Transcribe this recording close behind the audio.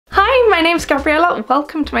my name's Gabriella.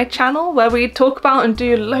 Welcome to my channel where we talk about and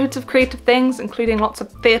do loads of creative things, including lots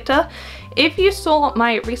of theatre. If you saw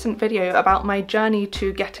my recent video about my journey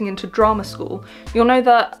to getting into drama school, you'll know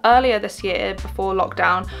that earlier this year, before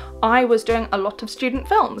lockdown, I was doing a lot of student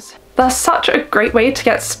films. They're such a great way to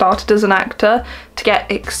get started as an actor, to get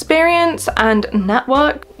experience and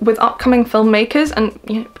network with upcoming filmmakers and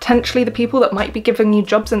potentially the people that might be giving you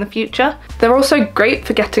jobs in the future. They're also great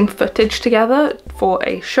for getting footage together for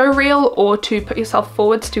a show reel or to put yourself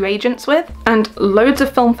forwards to agents with. And loads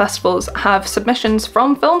of film festivals have submissions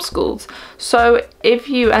from film schools. So if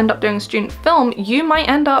you end up doing a student film, you might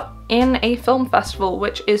end up in a film festival,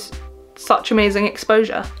 which is such amazing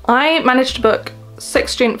exposure. I managed to book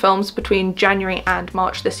 6 student films between January and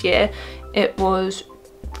March this year. It was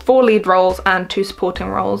 4 lead roles and 2 supporting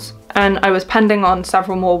roles, and I was pending on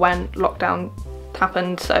several more when lockdown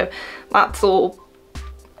happened, so that's all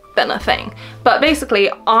been a thing. But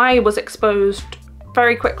basically I was exposed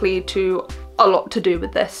very quickly to a lot to do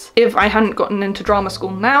with this. If I hadn't gotten into drama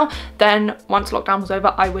school now, then once lockdown was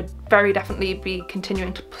over, I would very definitely be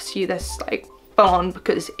continuing to pursue this like full on,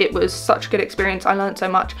 because it was such a good experience. I learned so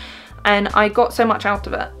much and I got so much out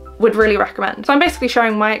of it. Would really recommend. So I'm basically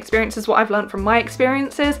sharing my experiences, what I've learned from my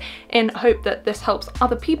experiences, in hope that this helps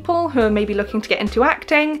other people who are maybe looking to get into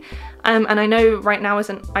acting. And I know right now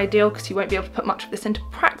isn't ideal because you won't be able to put much of this into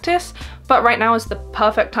practice, but right now is the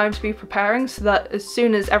perfect time to be preparing so that as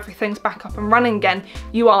soon as everything's back up and running again,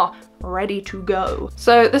 you are ready to go.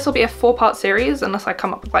 So this will be a 4-part series unless I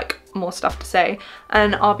come up with like more stuff to say,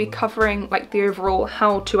 and I'll be covering like the overall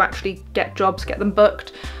how to actually get jobs, get them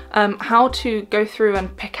booked, how to go through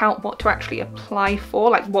and pick out what to actually apply for,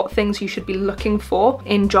 like what things you should be looking for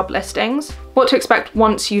in job listings, what to expect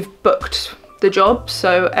once you've booked the job,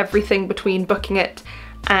 so everything between booking it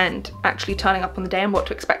and actually turning up on the day and what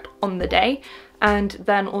to expect on the day, and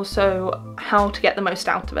then also how to get the most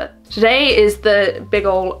out of it. Today is the big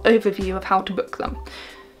ol' overview of how to book them.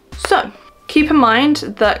 So keep in mind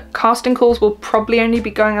that casting calls will probably only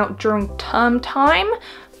be going out during term time,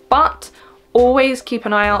 but always keep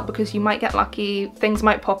an eye out because you might get lucky, things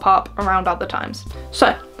might pop up around other times.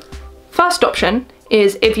 So first option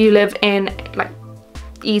is if you live in like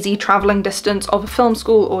easy travelling distance of a film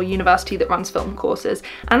school or university that runs film courses,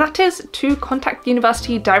 and that is to contact the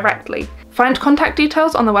university directly. Find contact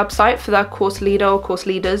details on the website for their course leader or course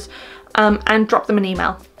leaders, and drop them an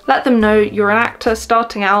email. Let them know you're an actor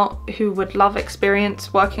starting out who would love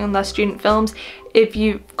experience working on their student films. If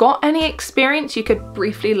you've got any experience, you could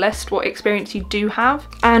briefly list what experience you do have,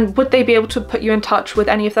 and would they be able to put you in touch with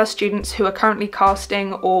any of their students who are currently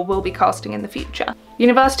casting or will be casting in the future.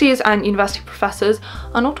 Universities and university professors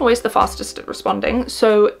are not always the fastest at responding,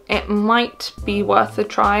 so it might be worth a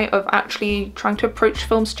try of actually trying to approach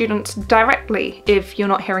film students directly if you're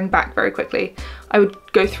not hearing back very quickly. I would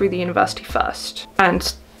go through the university first,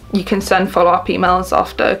 and you can send follow-up emails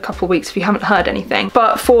after a couple of weeks if you haven't heard anything.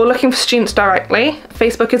 But for looking for students directly,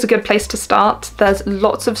 Facebook is a good place to start. There's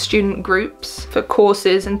lots of student groups for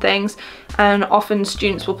courses and things, and often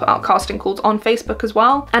students will put out casting calls on Facebook as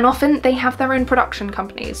well. And often they have their own production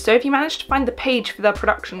companies. So if you manage to find the page for their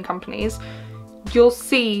production companies, you'll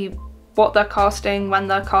see what they're casting, when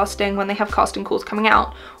they have casting calls coming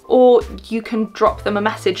out. Or you can drop them a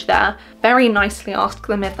message there, very nicely ask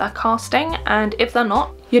them if they're casting, and if they're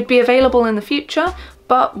not, you'd be available in the future,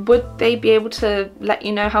 but would they be able to let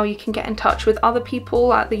you know how you can get in touch with other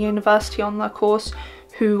people at the university on their course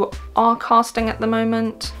who are casting at the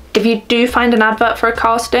moment? If you do find an advert for a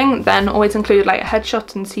casting, then always include like a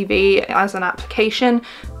headshot and CV as an application,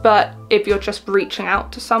 but if you're just reaching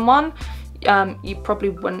out to someone, you probably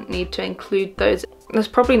wouldn't need to include those. There's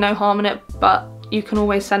probably no harm in it, but you can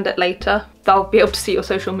always send it later. They'll be able to see your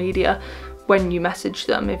social media when you message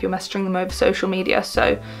them, if you're messaging them over social media,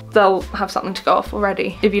 so they'll have something to go off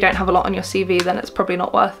already. If you don't have a lot on your CV, then it's probably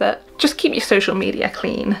not worth it. Just keep your social media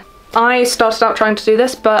clean. I started out trying to do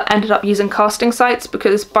this, but ended up using casting sites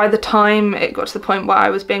because by the time it got to the point where I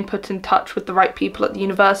was being put in touch with the right people at the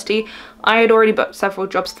university, I had already booked several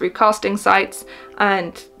jobs through casting sites,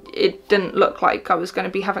 and it didn't look like I was going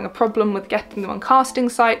to be having a problem with getting them on casting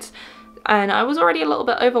sites, and I was already a little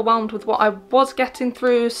bit overwhelmed with what I was getting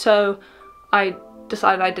through, so I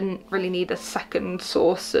decided I didn't really need a second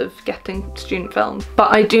source of getting student films.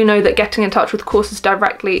 But I do know that getting in touch with courses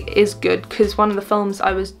directly is good, because one of the films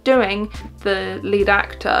I was doing, the lead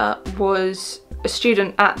actor was a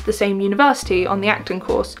student at the same university on the acting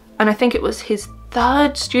course, and I think it was his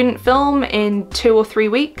 3rd student film in 2 or 3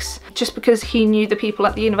 weeks, just because he knew the people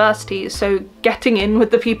at the university. So getting in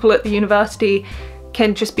with the people at the university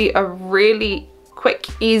can just be a really quick,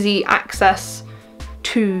 easy access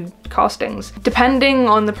 2 castings. Depending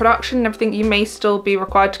on the production and everything, you may still be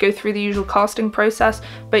required to go through the usual casting process,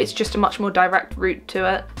 but it's just a much more direct route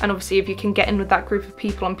to it. And obviously if you can get in with that group of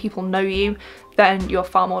people and people know you, then you're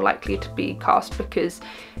far more likely to be cast, because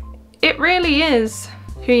it really is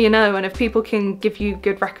who you know, and if people can give you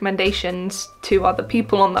good recommendations to other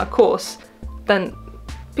people on their course, then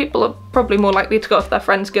people are probably more likely to go off their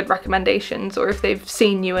friends' good recommendations, or if they've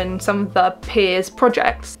seen you in some of their peers'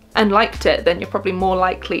 projects and liked it, then you're probably more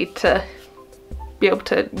likely to be able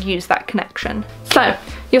to use that connection. So,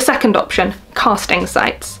 your second option, casting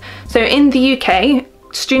sites. So in the UK,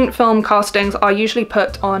 student film castings are usually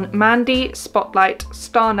put on Mandy, Spotlight,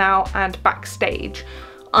 Star Now and Backstage.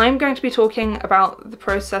 I'm going to be talking about the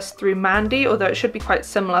process through Mandy, although it should be quite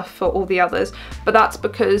similar for all the others, but that's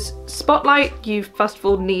because Spotlight, you first of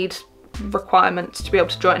all need requirements to be able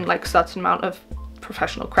to join, like a certain amount of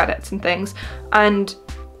professional credits and things, and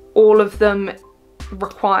all of them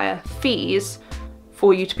require fees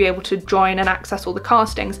for you to be able to join and access all the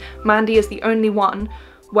castings. Mandy is the only one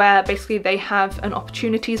where basically they have an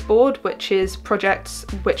opportunities board, which is projects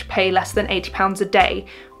which pay less than £80 a day,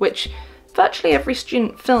 which virtually every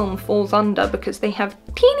student film falls under because they have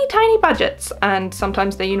teeny tiny budgets, and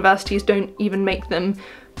sometimes the universities don't even make them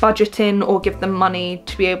budget in or give them money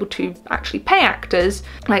to be able to actually pay actors.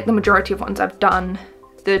 Like the majority of ones I've done,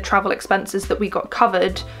 the travel expenses that we got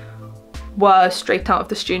covered were straight out of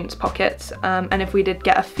the students' pockets, and if we did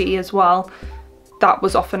get a fee as well, that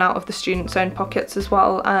was often out of the students' own pockets as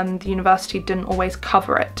well. The university didn't always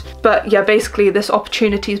cover it. But yeah, basically this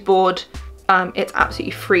opportunities board, it's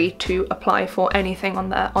absolutely free to apply for anything on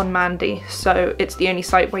there on Mandy, so it's the only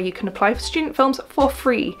site where you can apply for student films for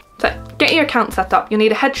free. So get your account set up. You'll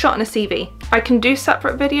need a headshot and a CV. I can do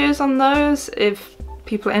separate videos on those if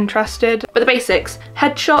people are interested, but the basics: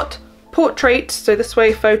 headshot, portrait, so this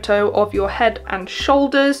way photo of your head and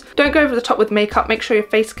shoulders. Don't go over the top with makeup, make sure your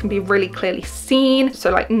face can be really clearly seen,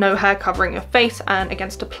 so like no hair covering your face and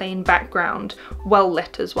against a plain background, well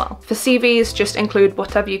lit as well. For CVs, just include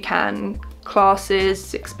whatever you can,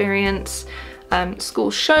 classes, experience,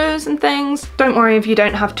 school shows and things. Don't worry if you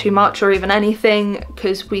don't have too much or even anything,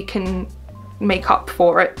 because we can make up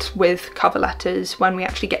for it with cover letters when we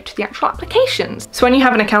actually get to the actual applications. So when you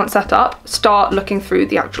have an account set up, start looking through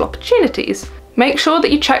the actual opportunities. Make sure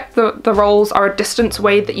that you check the roles are a distance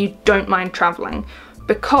away that you don't mind traveling,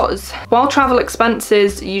 because while travel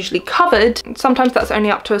expenses are usually covered, sometimes that's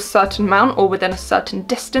only up to a certain amount or within a certain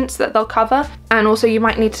distance that they'll cover. And also you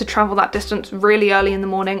might need to travel that distance really early in the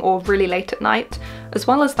morning or really late at night. As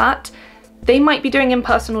well as that, they might be doing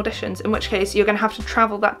in-person auditions, in which case you're going to have to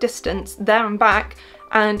travel that distance there and back,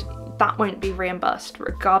 and that won't be reimbursed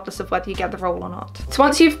regardless of whether you get the role or not. So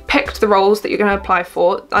once you've picked the roles that you're going to apply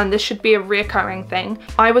for, and this should be a reoccurring thing,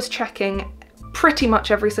 I was checking pretty much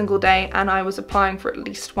every single day and I was applying for at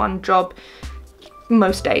least one job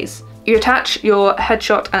most days. You attach your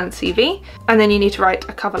headshot and CV, and then you need to write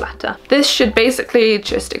a cover letter. This should basically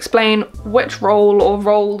just explain which role or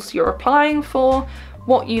roles you're applying for,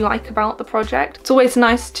 what you like about the project. It's always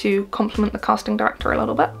nice to compliment the casting director a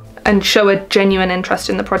little bit and show a genuine interest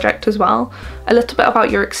in the project as well. A little bit about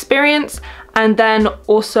your experience, and then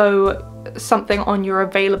also something on your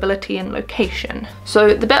availability and location.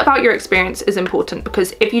 So the bit about your experience is important,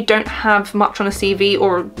 because if you don't have much on a CV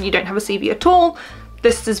or you don't have a CV at all,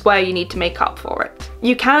 this is where you need to make up for it.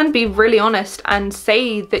 You can be really honest and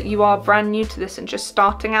say that you are brand new to this and just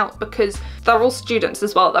starting out, because they're all students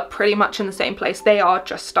as well. They're pretty much in the same place. They are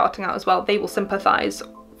just starting out as well. They will sympathise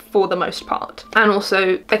for the most part. And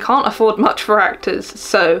also they can't afford much for actors,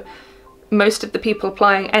 so most of the people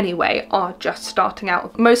applying anyway are just starting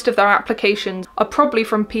out. Most of their applications are probably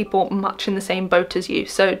from people much in the same boat as you,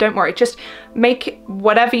 so don't worry, just make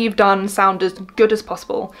whatever you've done sound as good as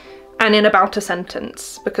possible and in about a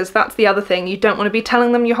sentence, because that's the other thing. You don't want to be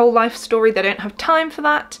telling them your whole life story, they don't have time for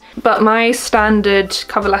that. But my standard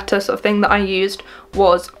cover letter sort of thing that I used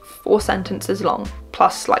was 4 sentences long,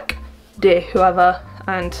 plus like dear whoever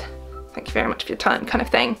and thank you very much for your time kind of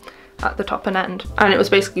thing at the top and end. And it was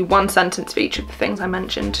basically 1 sentence for each of the things I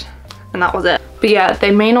mentioned, and that was it. But yeah, they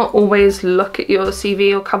may not always look at your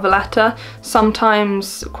CV or cover letter.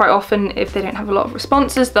 Sometimes, quite often, if they don't have a lot of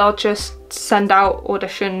responses, they'll just send out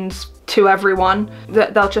auditions to everyone.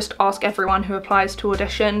 They'll just ask everyone who applies to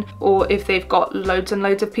audition, or if they've got loads and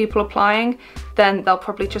loads of people applying, then they'll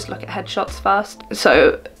probably just look at headshots first.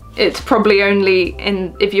 So it's probably only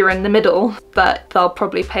if you're in the middle that they'll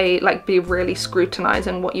probably be really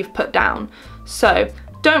scrutinising what you've put down. So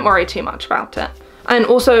don't worry too much about it. And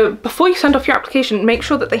also, before you send off your application, make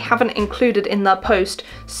sure that they haven't included in their post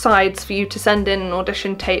sides for you to send in an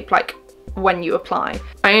audition tape, like when you apply.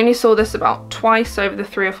 I only saw this about twice over the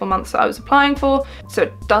 3 or 4 months that I was applying for, so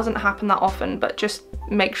it doesn't happen that often, but just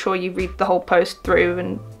make sure you read the whole post through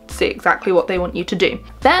and see exactly what they want you to do.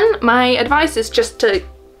 Then my advice is just to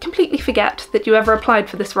completely forget that you ever applied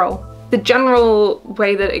for this role. The general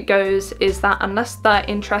way that it goes is that unless they're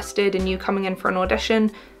interested in you coming in for an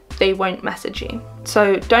audition, they won't message you.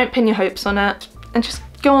 So don't pin your hopes on it and just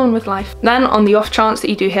go on with life. Then on the off chance that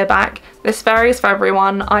you do hear back, this varies for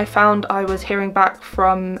everyone. I found I was hearing back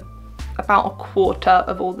from about a quarter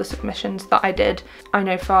of all the submissions that I did. I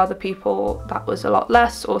know for other people that was a lot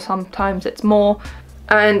less, or sometimes it's more.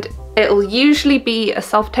 And it'll usually be a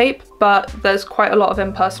self-tape, but there's quite a lot of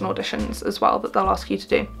in-person auditions as well that they'll ask you to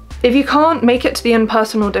do. If you can't make it to the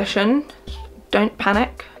in-person audition, don't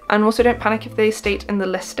panic. And also don't panic if they state in the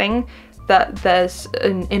listing that there's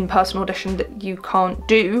an in-person audition that you can't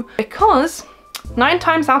do, because 9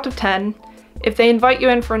 times out of 10, if they invite you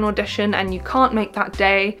in for an audition and you can't make that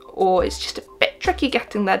day, or it's just a bit tricky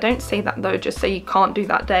getting there, don't say that though, just say you can't do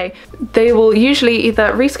that day. They will usually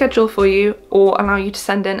either reschedule for you or allow you to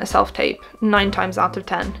send in a self-tape 9 times out of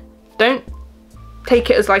 10. Don't take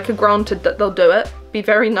it as like a granted that they'll do it. Be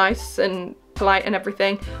very nice and polite and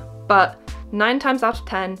everything, but 9 times out of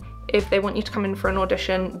 10, if they want you to come in for an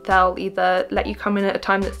audition, they'll either let you come in at a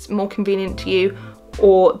time that's more convenient to you,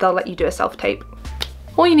 or they'll let you do a self-tape.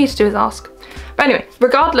 All you need to do is ask. But anyway,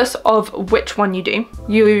 regardless of which one you do,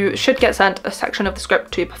 you should get sent a section of the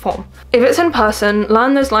script to perform. If it's in person,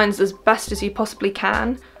 learn those lines as best as you possibly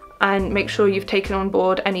can, and make sure you've taken on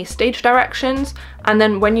board any stage directions, and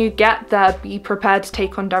then when you get there, be prepared to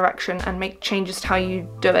take on direction and make changes to how you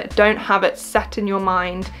do it. Don't have it set in your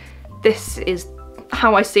mind, this is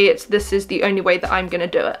how I see it, this is the only way that I'm gonna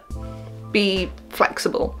do it. Be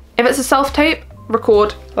flexible. If it's a self-tape,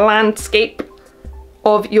 record landscape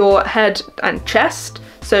of your head and chest,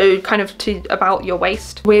 so kind of to about your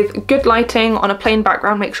waist, with good lighting on a plain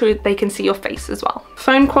background. Make sure they can see your face as well.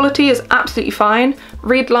 Phone quality is absolutely fine.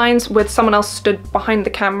 Read lines with someone else stood behind the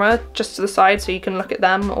camera, just to the side, so you can look at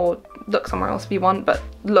them, or look somewhere else if you want, but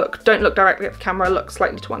don't look directly at the camera, look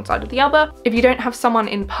slightly to one side or the other. If you don't have someone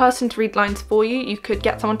in person to read lines for you, you could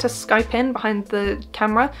get someone to Skype in behind the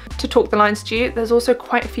camera to talk the lines to you. There's also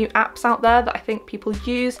quite a few apps out there that I think people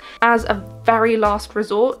use as a very last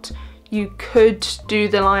resort. You could do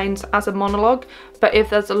the lines as a monologue, but if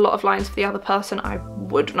there's a lot of lines for the other person, I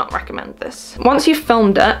would not recommend this. Once you've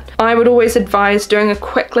filmed it, I would always advise doing a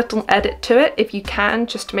quick little edit to it if you can,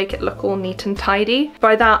 just to make it look all neat and tidy.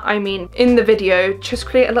 By that I mean, in the video, just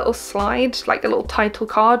create a little slide, like a little title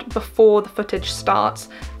card before the footage starts,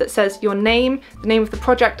 that says your name, the name of the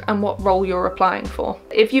project, and what role you're applying for.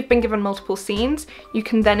 If you've been given multiple scenes, you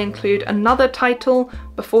can then include another title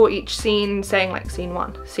before each scene, saying like scene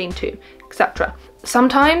 1, scene 2, etc.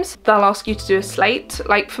 Sometimes they'll ask you to do a slate.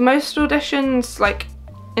 Like for most auditions, like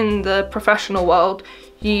in the professional world,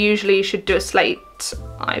 you usually should do a slate,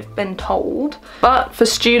 I've been told. But for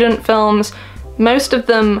student films, most of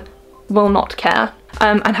them will not care,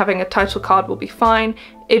 and having a title card will be fine.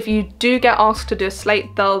 If you do get asked to do a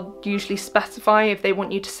slate, they'll usually specify if they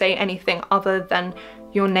want you to say anything other than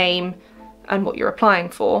your name and what you're applying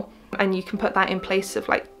for, and you can put that in place of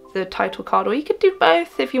like the title card, or you could do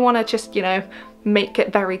both if you want to just, you know, make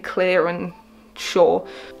it very clear and sure.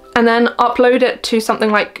 And then upload it to something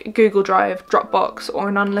like Google Drive, Dropbox, or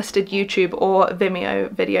an unlisted YouTube or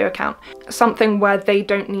Vimeo video account. Something where they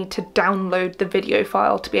don't need to download the video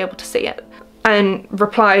file to be able to see it. And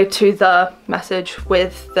reply to the message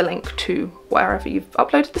with the link to wherever you've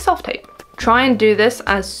uploaded the self-tape. Try and do this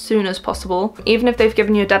as soon as possible. Even if they've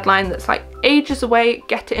given you a deadline that's like ages away,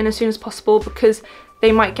 get it in as soon as possible, because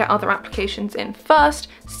they might get other applications in first,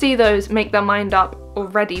 see those, make their mind up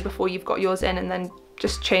already before you've got yours in, and then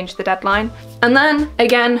just change the deadline. And then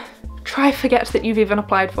again, try forget that you've even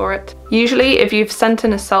applied for it. Usually if you've sent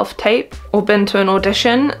in a self-tape or been to an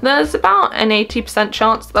audition, there's about an 80%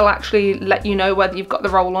 chance they'll actually let you know whether you've got the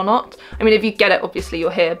role or not. I mean, if you get it, obviously you're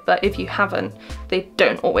here, but if you haven't, they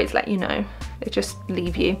don't always let you know. They just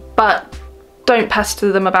leave you. But don't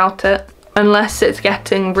pester them about it, unless it's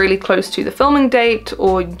getting really close to the filming date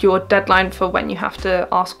or your deadline for when you have to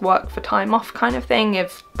ask work for time off kind of thing,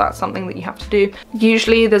 if that's something that you have to do.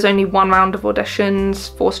 Usually there's only 1 round of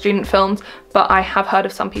auditions for student films, but I have heard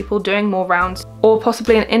of some people doing more rounds, or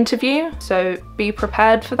possibly an interview, so be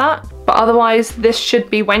prepared for that. But otherwise, this should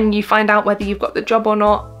be when you find out whether you've got the job or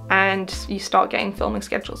not, and you start getting filming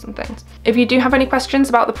schedules and things. If you do have any questions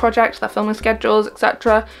about the project, their filming schedules,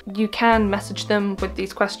 etc., you can message them with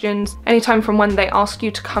these questions anytime from when they ask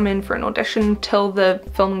you to come in for an audition till the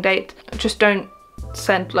filming date. Just don't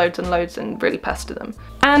send loads and loads and really pester them.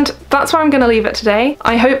 And that's where I'm going to leave it today.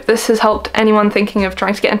 I hope this has helped anyone thinking of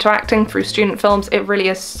trying to get into acting through student films. It really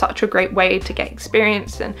is such a great way to get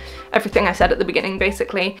experience and everything I said at the beginning,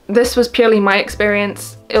 basically. This was purely my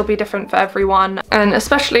experience. It'll be different for everyone, and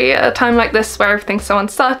especially at a time like this where everything's so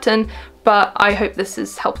uncertain, but I hope this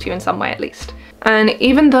has helped you in some way at least. And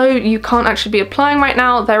even though you can't actually be applying right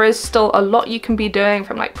now, there is still a lot you can be doing,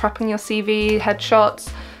 from like prepping your CV,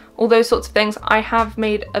 headshots, all those sorts of things. I have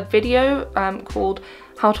made a video called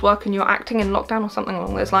How to Work on Your Acting in Lockdown or something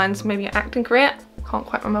along those lines, maybe an acting career. Can't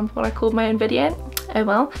quite remember what I called my own video. Oh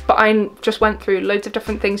well. But I just went through loads of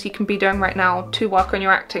different things you can be doing right now to work on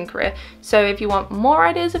your acting career. So if you want more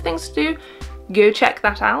ideas of things to do, go check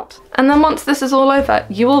that out. And then once this is all over,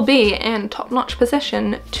 you will be in top-notch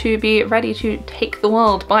position to be ready to take the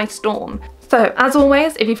world by storm. So as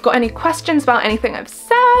always, if you've got any questions about anything I've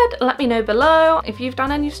said, let me know below. If you've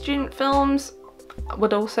done any student films, I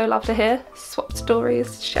would also love to hear. Swap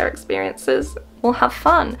stories, share experiences, we'll have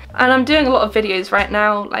fun. And I'm doing a lot of videos right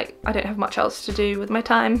now, like I don't have much else to do with my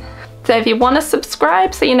time. So if you want to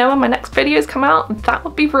subscribe so you know when my next videos come out, that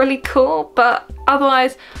would be really cool. But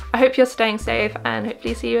otherwise, I hope you're staying safe and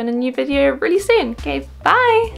hopefully see you in a new video really soon. Okay, bye!